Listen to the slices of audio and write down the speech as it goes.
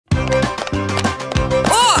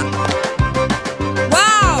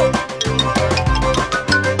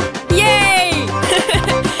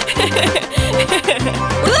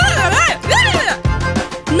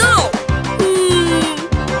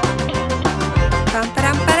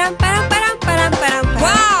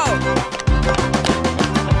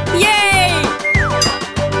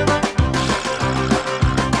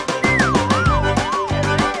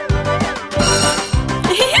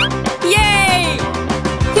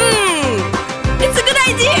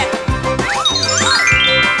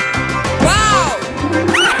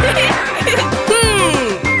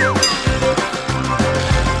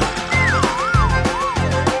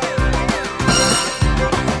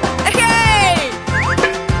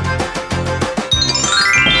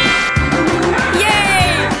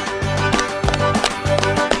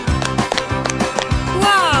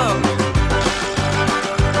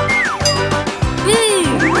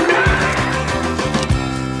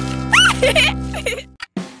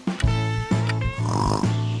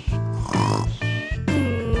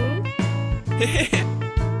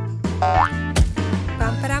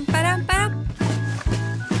Pam, param, param, param.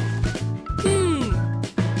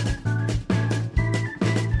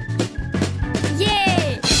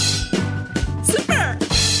 Yay! Super!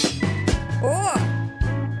 Oh!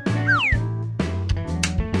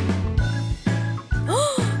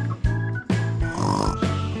 Oh!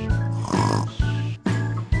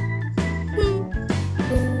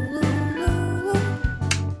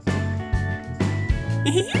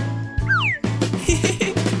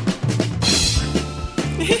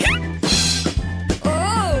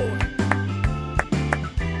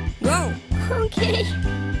 Go! Okay.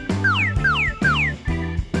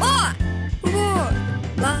 Oh! Whoa!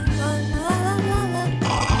 La la la la la la.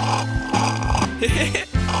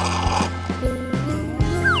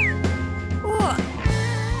 Oh!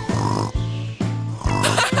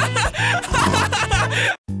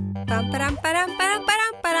 Pam param param param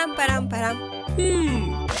param param param param.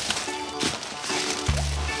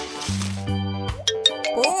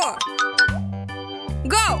 Oh!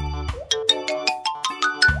 Go!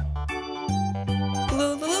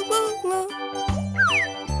 Blue, blue, blue, blue.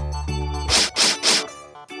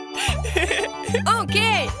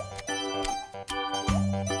 Okay.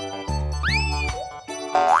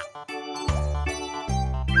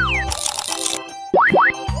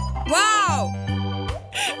 Wow!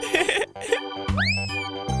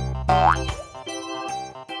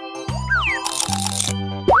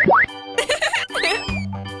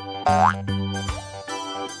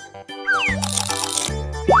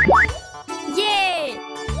 Yay!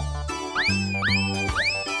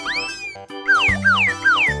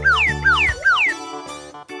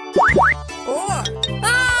 Oh!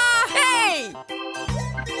 Ah! Hey!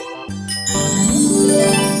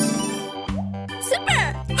 Super!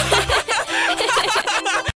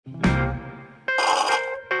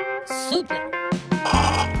 Super.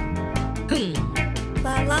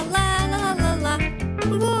 La la la la la la.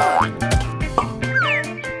 Whoa!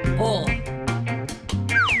 Oh.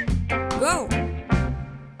 Go!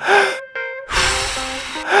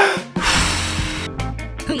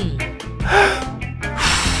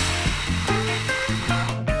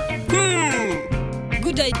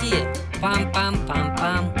 Good idea. Pam pam pam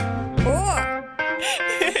pam. Oh!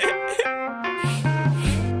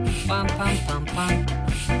 Pam pam pam pam.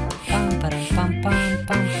 Pam param pam pam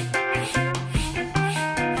pam.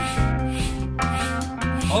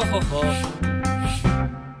 Oh ho ho.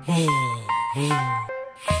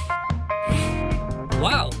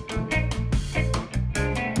 Wow.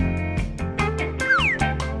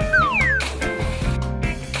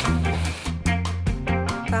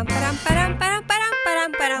 Pam param param param param param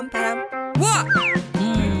param param. Whoa!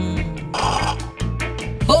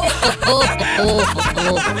 Oh ho ho ho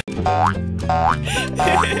ho.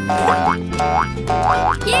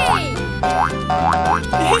 Yay!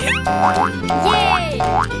 Yay!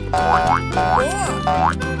 Oh!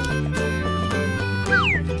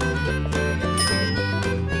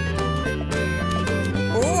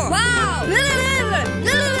 Oh! Wow!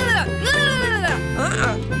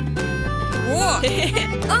 Whoa!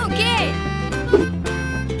 Okay!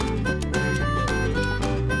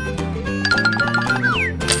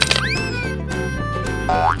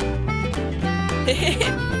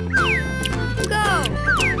 Go!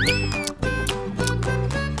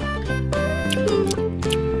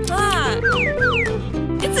 Ah!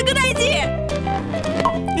 It's a good idea!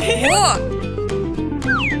 Whoa!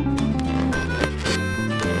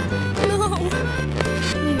 No!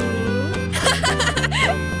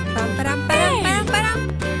 Pam param param param param.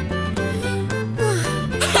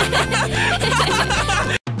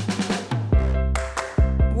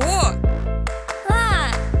 Whoa!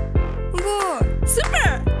 Ah! Whoa! Super!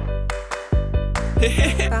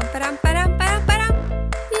 Pam param param param param.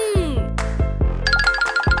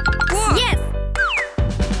 Whoa! Yes!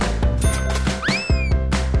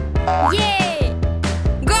 Yay!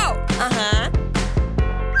 Go! Uh-huh.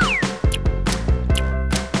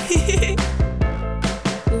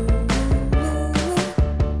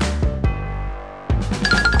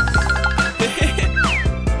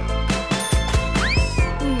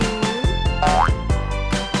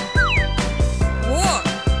 Whoa!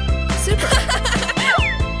 Super!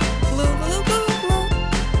 Blue, blue, blue, blue.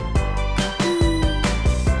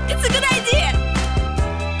 It's a good idea!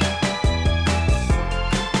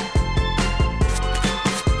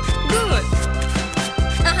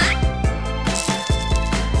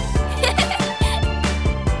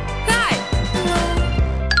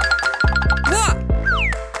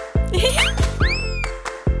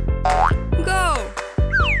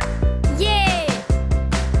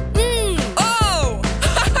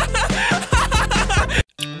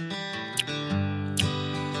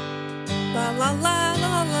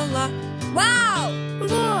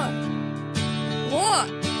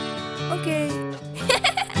 Okay.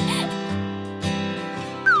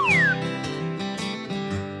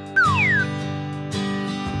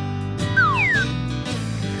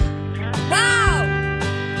 Wow!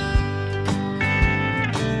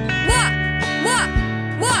 What? What?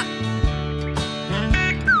 What?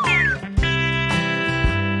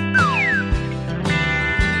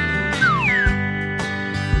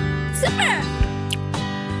 Super!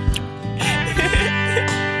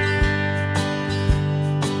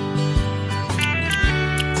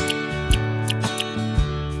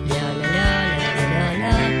 La la la la la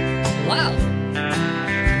la. Wow.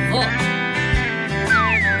 Oh.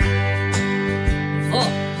 Oh.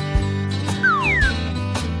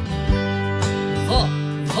 Oh.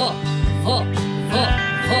 Oh. Oh. Oh.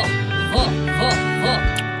 Oh. Oh. Oh.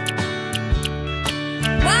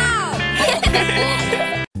 Wow!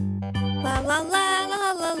 La la la la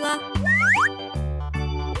la la.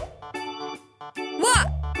 What?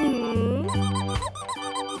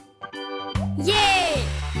 Yay!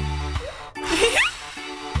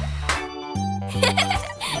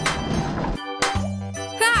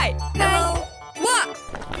 Hi! Hello! What?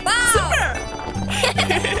 Wow!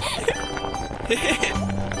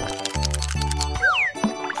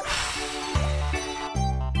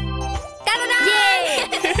 Ta-da-da! Yay!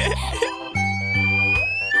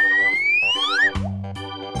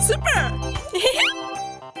 Super!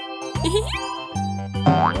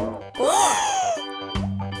 Oh!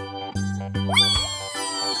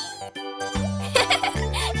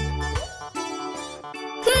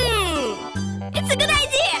 It's a good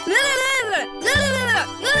idea!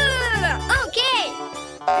 Okay!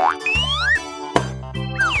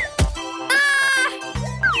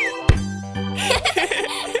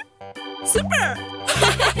 Super!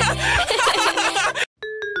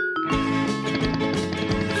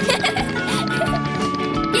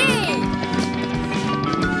 Yay!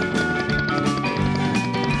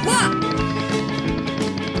 What?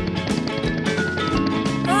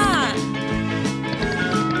 Ah!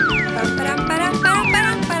 Param, param, param,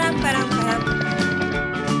 param, param, param, param.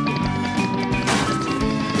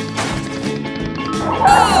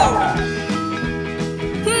 Oh!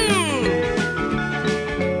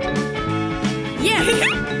 Yeah!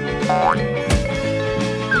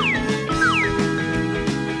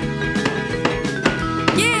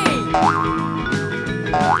 Yay!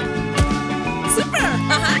 Super!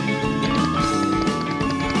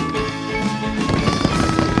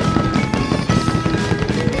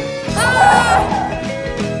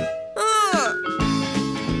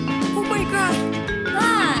 Oh my god!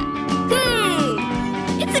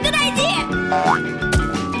 It's a good idea!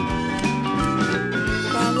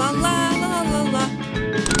 La la la la la la.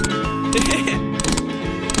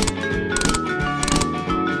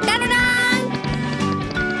 Ta-da-da!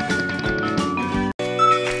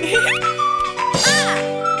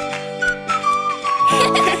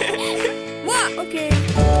 What? Okay.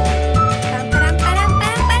 Param, param, param,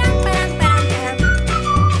 param, param, param, param.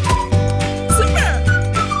 Super!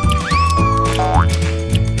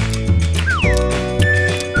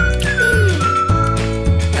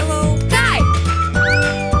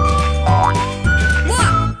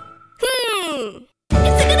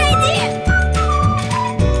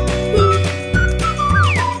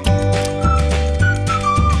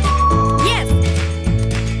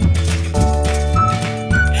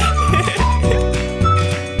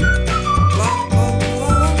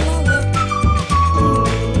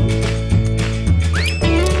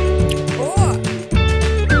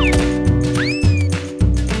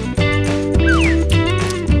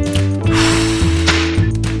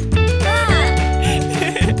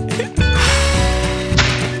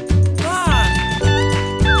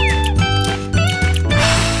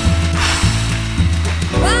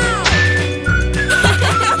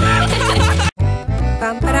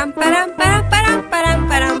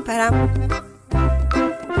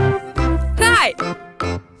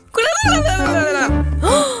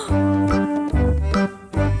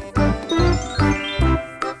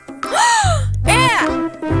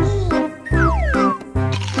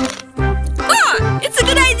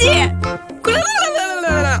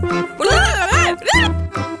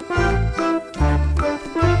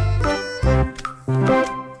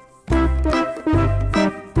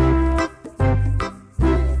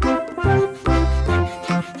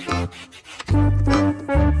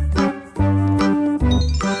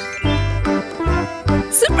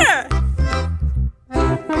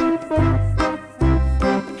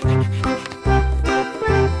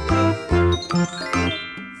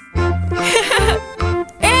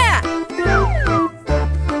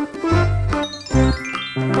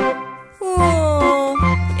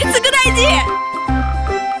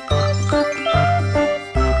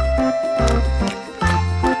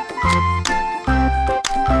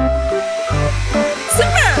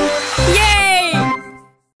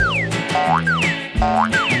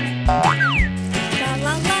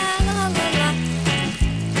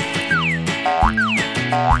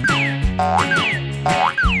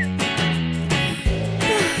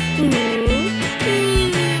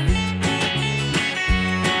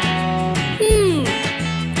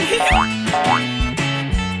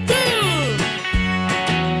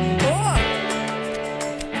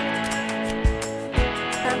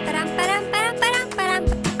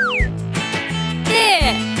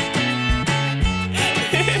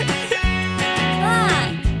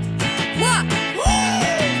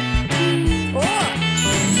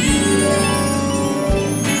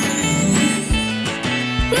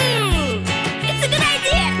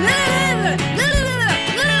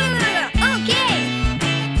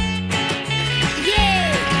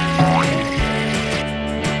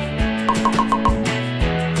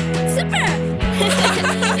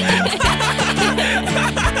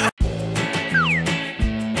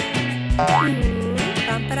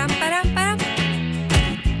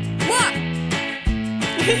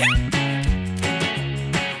 Yes.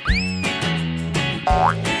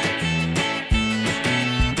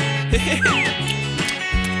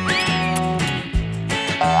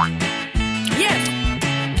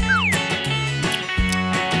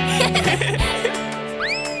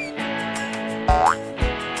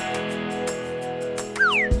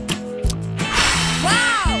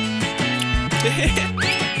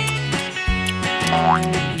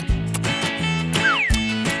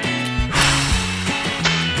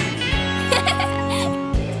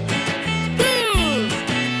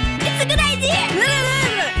 It's a good idea!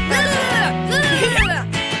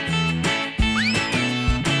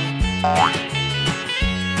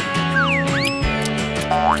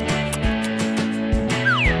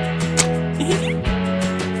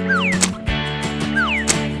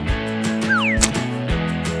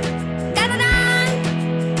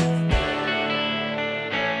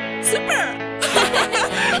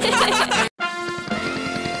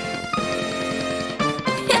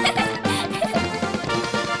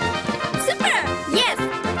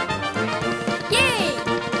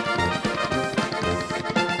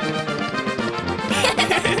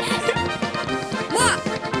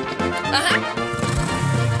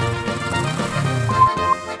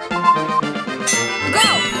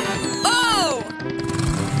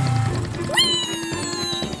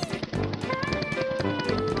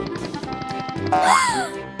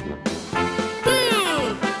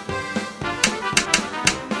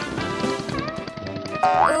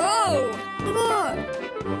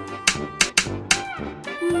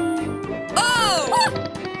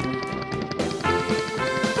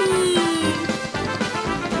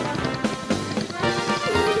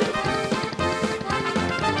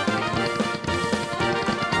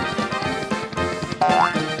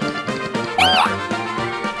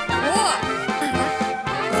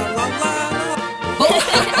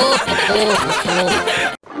 Oh,